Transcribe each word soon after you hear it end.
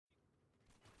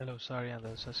Hello ਸਾਰਿਆਂ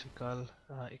ਦਾ ਸਤਿ ਸ਼੍ਰੀ ਅਕਾਲ।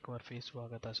 ਇੱਕ ਵਾਰ ਫੇਰ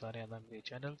ਸਵਾਗਤ ਹੈ ਸਾਰਿਆਂ ਦਾ ਮੇਰੇ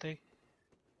ਚੈਨਲ ਤੇ।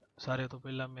 ਸਾਰਿਆਂ ਤੋਂ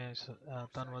ਪਹਿਲਾਂ ਮੈਂ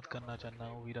ਧੰਨਵਾਦ ਕਰਨਾ ਚਾਹੁੰਦਾ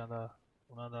ਉਹ ਵੀਰਾਂ ਦਾ,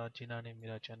 ਉਹਨਾਂ ਦਾ ਜਿਨ੍ਹਾਂ ਨੇ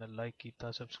ਮੇਰਾ ਚੈਨਲ ਲਾਈਕ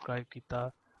ਕੀਤਾ, ਸਬਸਕ੍ਰਾਈਬ ਕੀਤਾ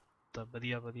ਤਾਂ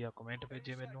ਵਧੀਆ ਵਧੀਆ ਕਮੈਂਟ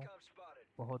ਭੇਜੇ ਮੈਨੂੰ।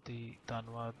 ਬਹੁਤ ਹੀ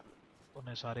ਧੰਨਵਾਦ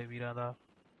ਉਹਨੇ ਸਾਰੇ ਵੀਰਾਂ ਦਾ,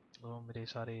 ਉਹ ਮੇਰੇ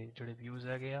ਸਾਰੇ ਜਿਹੜੇ ਵਿਊਜ਼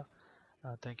ਹੈਗੇ ਆ।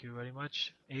 Thank you very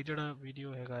much. ਇਹ ਜਿਹੜਾ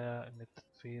ਵੀਡੀਓ ਹੈਗਾ ਆ ਮੈਂ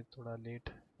ਫੇਰ ਥੋੜਾ ਲੇਟ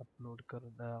ਅਪਲੋਡ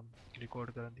ਕਰਨ ਦਾ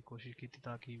ਰਿਕਾਰਡ ਕਰਨ ਦੀ ਕੋਸ਼ਿਸ਼ ਕੀਤੀ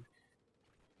ਤਾਂ ਕਿ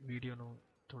ਵੀਡੀਓ ਨੂੰ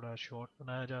ਥੋੜਾ ਸ਼ਾਰਟ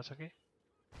ਬਣਾਇਆ ਜਾ ਸਕੇ।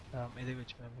 ਇਹਦੇ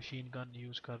ਵਿੱਚ ਮੈਂ ਮਸ਼ੀਨ ਗਨ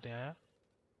ਯੂਜ਼ ਕਰ ਰਿਹਾ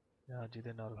ਆ,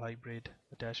 ਜਿਹਦੇ ਨਾਲ ਹਾਈਬ੍ਰਿਡ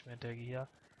ਅਟੈਚਮੈਂਟ ਹੈਗੀ ਆ,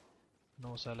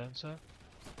 ਨੋ ਸਾਇਲੈਂਸਰ।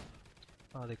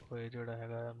 ਦੇਖੋ ਇਹ ਜਿਹੜਾ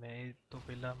ਹੈਗਾ ਮੈਂ ਇਹ ਤੋਂ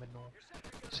ਪਹਿਲਾਂ ਮੈਨੂੰ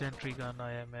ਸੈਂਟਰੀ ਗਨ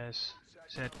IMS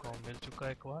ਸੈਟਕॉम ਮਿਲ ਚੁੱਕਾ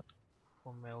ਇੱਕ ਵਾਰ,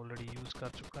 ਉਹ ਮੈਂ ਆਲਰੇਡੀ ਯੂਜ਼ ਕਰ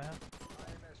ਚੁੱਕਾ ਹਾਂ।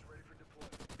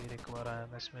 ਫਿਰ ਇੱਕ ਵਾਰ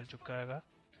IMS ਮਿਲ ਚੁੱਕਾ ਹੈਗਾ।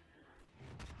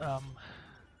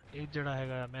 ਇਹ ਜਿਹੜਾ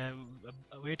ਹੈਗਾ ਮੈਂ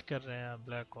ਵੇਟ ਕਰ ਰਿਹਾ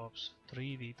ਬਲੈਕ ਆਪਸ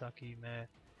 3 ਦੀ, ਤਾਂ ਕਿ ਮੈਂ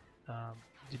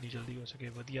ਜਿੰਨੀ ਜਲਦੀ ਹੋ ਸਕੇ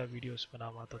ਵਧੀਆ ਵੀਡੀਓਜ਼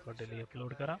ਬਣਾਵਾਂ ਤਾਂ ਤੁਹਾਡੇ ਲਈ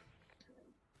ਅਪਲੋਡ ਕਰਾਂ।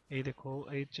 ਇਹ ਦੇਖੋ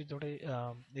ਇਹ 'ਚ ਥੋੜ੍ਹੇ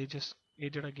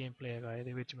ਇਹ ਜਿਹੜਾ ਗੇਮ ਪਲੇ ਹੈਗਾ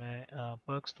ਇਹਦੇ ਵਿੱਚ ਮੈਂ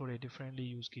ਪਰਕਸ ਥੋੜ੍ਹੇ ਡਿਫਰੈਂਟਲੀ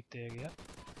ਯੂਜ਼ ਕੀਤੇ ਹੈਗੇ ਆ।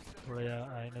 ਥੋੜ੍ਹਾ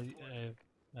ਜਿਹਾ ਇਹਨਾਂ ਦੀ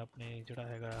ਆਪਣੇ ਜਿਹੜਾ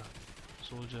ਹੈਗਾ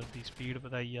ਸੋਲਜਰ ਦੀ ਸਪੀਡ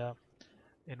ਵਧਾਈ ਆ,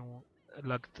 ਇਹਨੂੰ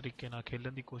ਅਲੱਗ ਤਰੀਕੇ ਨਾਲ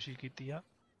ਖੇਲਣ ਦੀ ਕੋਸ਼ਿਸ਼ ਕੀਤੀ ਆ।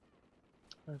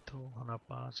 ਇੱਥੋਂ ਹੁਣ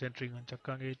ਆਪਾਂ ਸੈਂਟਰੀ ਗਨ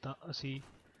ਚੱਕਾਂਗੇ ਤਾਂ ਅਸੀਂ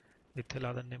ਇੱਥੇ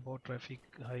ਲਾ ਦਿੰਦੇ ਬਹੁਤ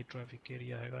ਟ੍ਰੈਫਿਕ, ਹਾਈ ਟ੍ਰੈਫਿਕ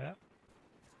ਏਰੀਆ ਹੈਗਾ ਆ।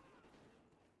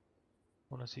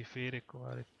 ਹੁਣ ਅਸੀਂ ਫੇਰ ਇੱਕ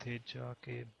ਵਾਰ ਇੱਥੇ ਜਾ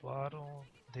ਕੇ ਬਾਹਰੋਂ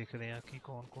ਦੇਖਦੇ ਹਾਂ ਕਿ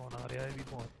ਕੌਣ ਕੌਣ ਆ ਰਿਹਾ। ਇਹ ਵੀ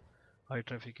ਬਹੁਤ ਹਾਈ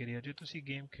ਟ੍ਰੈਫਿਕ ਏਰੀਆ। ਜੇ ਤੁਸੀਂ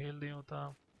ਗੇਮ ਖੇਲਦੇ ਹੋ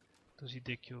ਤਾਂ ਤੁਸੀਂ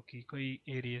ਦੇਖਿਓ ਕਿ ਕਈ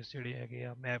ਏਰੀਆਸ ਜਿਹੜੇ ਹੈਗੇ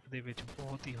ਆ ਮੈਪ ਦੇ ਵਿੱਚ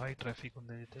ਬਹੁਤ ਹੀ ਹਾਈ ਟ੍ਰੈਫਿਕ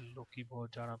ਹੁੰਦੇ, ਜਿੱਥੇ ਲੋਕੀ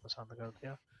ਬਹੁਤ ਜਾਣਾ ਪਸੰਦ ਕਰਦੇ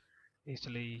ਆ। ਇਸ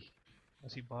ਲਈ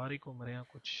ਅਸੀਂ ਬਾਹਰ ਹੀ ਘੁੰਮ ਰਹੇ ਹਾਂ,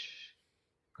 ਕੁਛ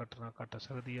ਘਟਨਾ ਘਟ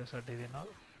ਸਕਦੀ ਆ ਸਾਡੇ ਦੇ ਨਾਲ।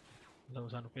 ਮਤਲਬ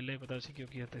ਸਾਨੂੰ ਪਹਿਲਾਂ ਹੀ ਪਤਾ ਸੀ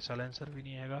ਕਿਉਂਕਿ ਇੱਥੇ ਸਾਇਲੈਂਸਰ ਵੀ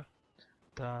ਨਹੀਂ ਹੈਗਾ,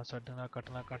 ਤਾਂ ਸਾਡੇ ਨਾਲ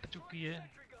ਘਟਨਾ ਘਟ ਚੁੱਕੀ ਹੈ।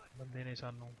 ਬੰਦੇ ਨੇ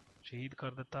ਸਾਨੂੰ ਸ਼ਹੀਦ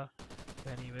ਕਰ ਦਿੱਤਾ।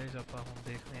 ਐਨੀਵੇਜ਼ ਆਪਾਂ ਹੁਣ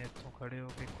ਦੇਖਦੇ ਹਾਂ ਇੱਥੋਂ ਖੜੇ ਹੋ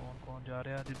ਕੇ ਕੌਣ ਕੌਣ ਜਾ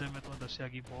ਰਿਹਾ। ਜਿੱਦਾਂ ਮੈਂ ਤੁਹਾਨੂੰ ਦੱਸਿਆ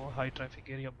ਕਿ ਬਹੁਤ ਹਾਈ ਟ੍ਰੈਫਿਕ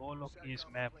ਏਰੀਆ, ਬਹੁਤ ਲੋਕੀ ਇਸ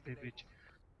ਮੈਪ ਦੇ ਵਿੱਚ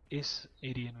ਇਸ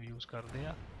ਏਰੀਆ ਨੂੰ ਯੂਜ਼ ਕਰਦੇ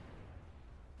ਆ।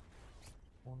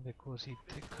 ਹੁਣ ਦੇਖੋ ਅਸੀਂ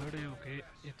ਇੱਥੇ ਖੜੇ ਹੋ ਕੇ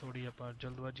ਇਹ ਥੋੜੀ ਆਪਾਂ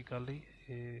ਜਲਦਬਾਜ਼ੀ ਕਰ ਲਈ,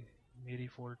 ਇਹ ਮੇਰੀ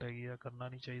ਫੋਲਟ ਹੈਗੀ ਆ, ਕਰਨਾ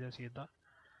ਨਹੀਂ ਚਾਹੀਦਾ ਸੀ ਇੱਦਾਂ।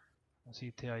 ਅਸੀਂ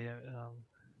ਇੱਥੇ ਆਏ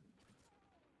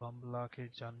ਬੰਬ ਲਾ ਕੇ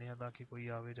ਜਾਂਦੇ ਹਾਂ ਤਾਂ ਕਿ ਕੋਈ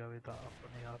ਆਵੇ ਜਾਵੇ ਤਾਂ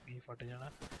ਆਪਣੇ ਆਪ ਹੀ ਫਟ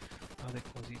ਜਾਣਾ।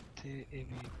 ਦੇਖੋ ਅਸੀਂ ਇੱਥੇ, ਇਹ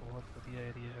ਵੀ ਬਹੁਤ ਵਧੀਆ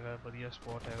ਏਰੀਆ ਹੈਗਾ, ਵਧੀਆ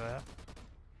ਸਪੋਟ ਹੈਗਾ ਆ।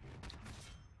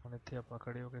 ਹੁਣ ਇੱਥੇ ਆਪਾਂ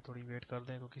ਖੜੇ ਹੋ ਕੇ ਥੋੜੀ ਵੇਟ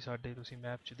ਕਰਦੇ ਹਾਂ ਕਿਉਂਕਿ ਸਾਡੇ ਤੁਸੀਂ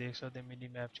ਮੈਪ 'ਚ ਦੇਖ ਸਕਦੇ ਮਿਨੀ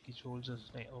ਮੈਪ 'ਚ ਕੀ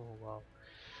ਸੋਲਜਰਸ ਨੇ, ਉਹ ਵਾਓ,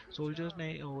 ਸੋਲਜਰਸ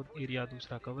ਨੇ ਉਹ ਏਰੀਆ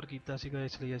ਦੂਸਰਾ ਕਵਰ ਕੀਤਾ ਸੀਗਾ,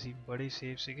 ਇਸ ਲਈ ਅਸੀਂ ਬੜੇ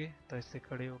ਸੇਫ ਸੀਗੇ। ਤਾਂ ਇਸ 'ਤੇ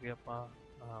ਖੜੇ ਹੋ ਕੇ ਆਪਾਂ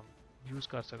ਯੂਜ਼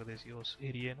ਕਰ ਸਕਦੇ ਸੀ ਉਸ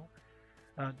ਏਰੀਏ ਨੂੰ।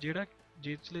 ਜਿਹੜਾ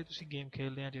ਜਿਸ ਲਈ ਤੁਸੀਂ ਗੇਮ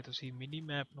ਖੇਲਦੇ ਆ, ਜੇ ਤੁਸੀਂ ਮਿਨੀ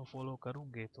ਮੈਪ ਨੂੰ ਫੋਲੋ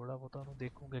ਕਰੋਗੇ, ਥੋੜਾ ਬਹੁਤਾ ਉਹਨੂੰ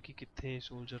ਦੇਖੋਗੇ ਕਿ ਕਿੱਥੇ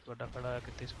ਸੋਲਜਰ ਤੁਹਾਡਾ ਖੜਾ ਹੈ,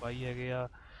 ਕਿੱਥੇ ਸਪਾਈ ਹੈਗੇ ਆ।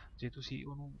 ਜੇ ਤੁਸੀਂ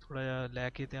ਉਹਨੂੰ ਥੋੜਾ ਜਿਹਾ ਲੈ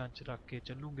ਕੇ ਧਿਆਨ 'ਚ ਰੱਖ ਕੇ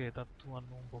ਚੱਲੋਗੇ ਤਾਂ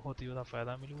ਤੁਹਾਨੂੰ ਬਹੁਤ ਹੀ ਉਹਦਾ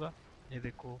ਫਾਇਦਾ ਮਿਲੂਗਾ। ਇਹ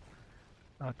ਦੇਖੋ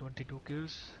 22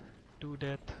 kills 2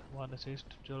 death 1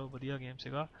 assist, ਚਲੋ ਵਧੀਆ ਗੇਮ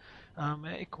ਸੀਗਾ।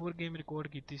 ਮੈਂ ਇੱਕ ਹੋਰ ਗੇਮ ਰਿਕਾਰਡ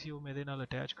ਕੀਤੀ ਸੀ, ਉਹ ਮੈਂ ਇਹਦੇ ਨਾਲ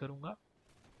ਅਟੈਚ ਕਰੂੰਗਾ।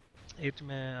 ਇਹ 'ਚ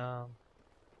ਮੈਂ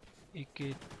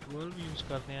AK-12 ਯੂਜ਼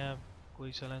ਕਰਦੇ ਆ,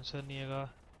 ਕੋਈ ਸਾਇਲੈਂਸਰ ਨਹੀਂ ਹੈਗਾ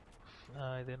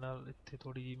ਇਹਦੇ ਨਾਲ। ਇੱਥੇ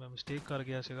ਥੋੜੀ ਜਿਹੀ ਮੈਂ ਮਿਸਟੇਕ ਕਰ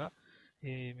ਗਿਆ ਸੀਗਾ,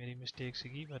 ਇਹ ਮੇਰੀ ਮਿਸਟੇਕ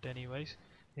ਸੀਗੀ, ਬਟ ਐਨੀਵਾਈਜ਼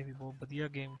ਇਹ ਵੀ ਬਹੁਤ ਵਧੀਆ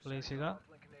ਗੇਮ ਪਲੇ ਸੀਗਾ।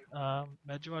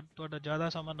 ਮੈਂ ਤੁਹਾਡਾ ਜ਼ਿਆਦਾ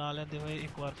ਸਮਾਂ ਨਾ ਲੈਂਦੇ ਹੋਏ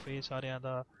ਇੱਕ ਵਾਰ ਫੇਰ ਸਾਰਿਆਂ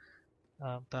ਦਾ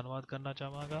ਧੰਨਵਾਦ ਕਰਨਾ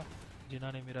ਚਾਹਾਂਗਾ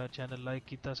ਜਿਨ੍ਹਾਂ ਨੇ ਮੇਰਾ ਚੈਨਲ ਲਾਈਕ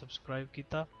ਕੀਤਾ, ਸਬਸਕ੍ਰਾਈਬ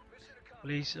ਕੀਤਾ।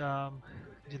 ਪਲੀਜ਼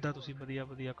ਜਿੱਦਾਂ ਤੁਸੀਂ ਵਧੀਆ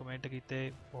ਵਧੀਆ ਕਮੈਂਟ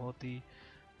ਕੀਤੇ, ਬਹੁਤ ਹੀ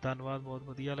ਧੰਨਵਾਦ। ਬਹੁਤ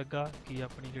ਵਧੀਆ ਲੱਗਾ ਕਿ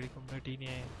ਆਪਣੀ ਜਿਹੜੀ ਕਮਿਊਨਿਟੀ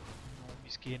ਨੇ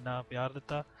ਇਸਕੀ ਇੰਨਾ ਪਿਆਰ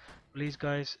ਦਿੱਤਾ। ਪਲੀਜ਼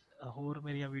ਗਾਇਸ ਹੋਰ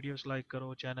ਮੇਰੀਆਂ ਵੀਡੀਓਜ਼ ਲਾਈਕ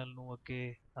ਕਰੋ, ਚੈਨਲ ਨੂੰ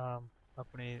ਅੱਗੇ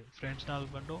ਆਪਣੇ ਫਰੈਂਡਸ ਨਾਲ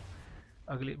ਵੰਡੋ।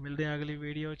 ਮਿਲਦੇ ਹਾਂ ਅਗਲੀ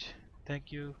ਵੀਡੀਓ 'ਚ।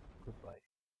 Thank you, good bye.